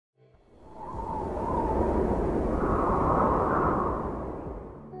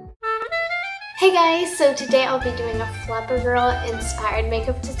Hey guys, so today I'll be doing a Flapper Girl inspired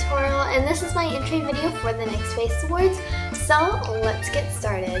makeup tutorial, and this is my entry video for the NYX FACE Awards, so let's get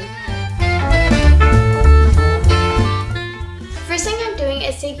started. First thing I'm doing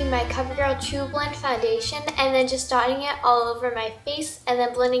is taking my CoverGirl True Blend foundation and then just dotting it all over my face and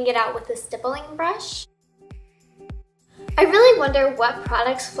then blending it out with a stippling brush. I really wonder what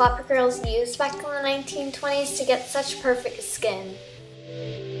products Flapper Girls used back in the 1920s to get such perfect skin.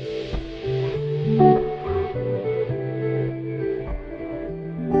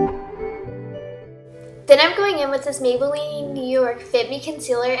 Then I'm going in with this Maybelline New York Fit Me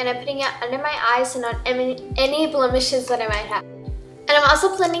Concealer and I'm putting it under my eyes and on any blemishes that I might have. And I'm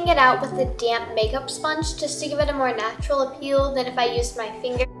also blending it out with a damp makeup sponge just to give it a more natural appeal than if I used my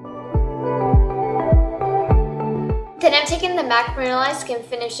finger. Then I'm taking the MAC Mineralized Skin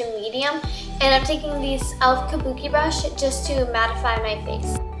Finish in Medium and I'm taking the e.l.f. Kabuki brush just to mattify my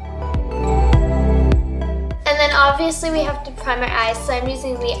face. And then obviously we have to prime our eyes, so I'm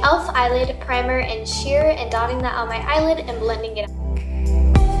using the e.l.f. Eyelid Primer and Sheer and dotting that on my eyelid and blending it out.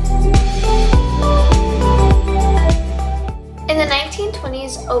 In the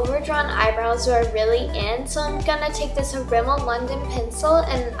 1920s, overdrawn eyebrows were really in, so I'm gonna take this Rimmel London pencil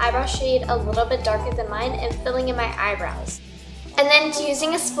and an eyebrow shade a little bit darker than mine and filling in my eyebrows. And then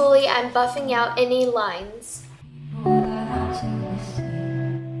using a spoolie, I'm buffing out any lines.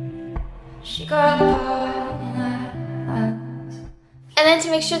 And then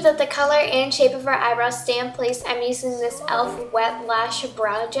to make sure that the color and shape of our eyebrows stay in place, I'm using this e.l.f. Wet Lash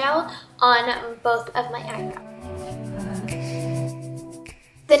Brow Gel on both of my eyebrows.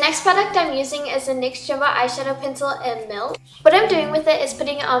 The next product I'm using is the NYX Jumbo Eyeshadow Pencil in Milk. What I'm doing with it is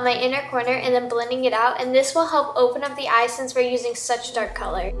putting it on my inner corner and then blending it out, and this will help open up the eye since we're using such dark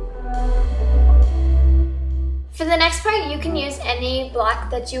color. For the next part, you can use any black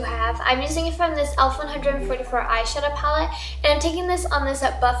that you have. I'm using it from this e.l.f. 144 eyeshadow palette, and I'm taking this on this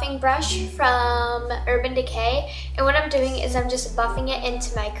buffing brush from Urban Decay, and what I'm doing is I'm just buffing it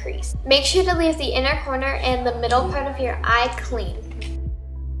into my crease. Make sure to leave the inner corner and the middle part of your eye clean.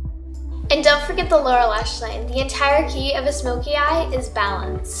 And don't forget the lower lash line. The entire key of a smoky eye is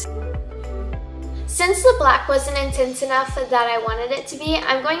balance. Since the black wasn't intense enough that I wanted it to be,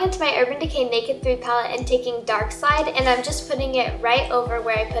 I'm going into my Urban Decay Naked 3 palette and taking Dark Side, and I'm just putting it right over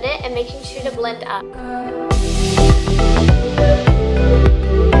where I put it and making sure to blend up.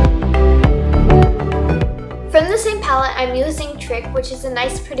 From the same palette, I'm using Trick, which is a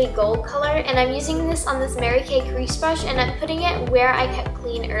nice pretty gold color, and I'm using this on this Mary Kay crease brush, and I'm putting it where I kept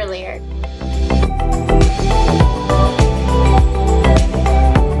clean earlier.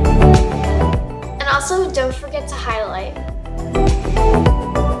 Also, don't forget to highlight.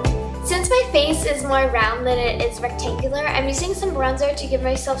 Since my face is more round than it is rectangular, I'm using some bronzer to give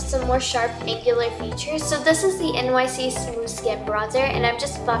myself some more sharp, angular features. So this is the NYX Smooth Skin Bronzer, and I'm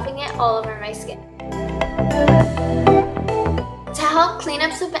just buffing it all over my skin. To help clean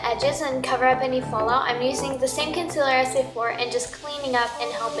up some edges and cover up any fallout, I'm using the same concealer as before and just cleaning up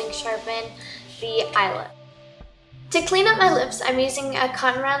and helping sharpen the eyelid. To clean up my lips, I'm using a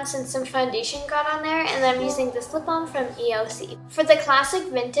cotton round since some foundation got on there, and I'm using this lip balm from EOC. For the classic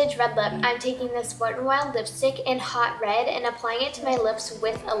vintage red lip, I'm taking this Wet n Wild lipstick in Hot Red and applying it to my lips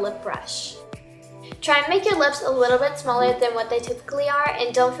with a lip brush. Try and make your lips a little bit smaller than what they typically are,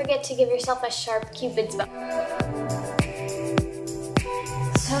 and don't forget to give yourself a sharp Cupid's bow.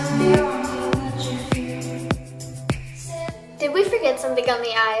 Did we forget something on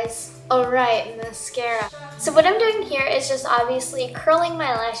the eyes? Alright, mascara. So what I'm doing here is just obviously curling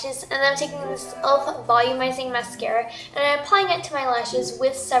my lashes, and I'm taking this e.l.f. volumizing mascara and I'm applying it to my lashes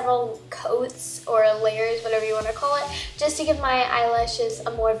with several coats or layers, whatever you want to call it, just to give my eyelashes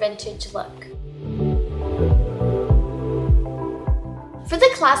a more vintage look. For the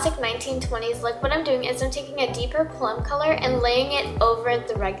classic 1920s look, what I'm doing is I'm taking a deeper plum color and laying it over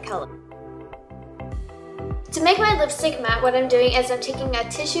the red color. To make my lipstick matte, what I'm doing is I'm taking a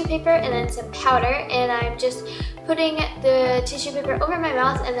tissue paper and then some powder, and I'm just putting the tissue paper over my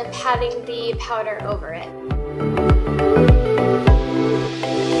mouth and then patting the powder over it.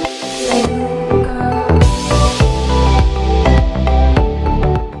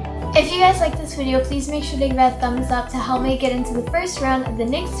 If you guys like this video, please make sure to give it a thumbs up to help me get into the first round of the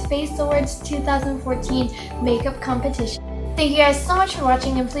NYX FACE Awards 2014 makeup competition. Thank you guys so much for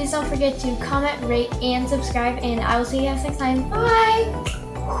watching, and please don't forget to comment, rate, and subscribe, and I will see you guys next time.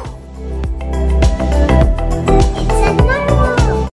 Bye!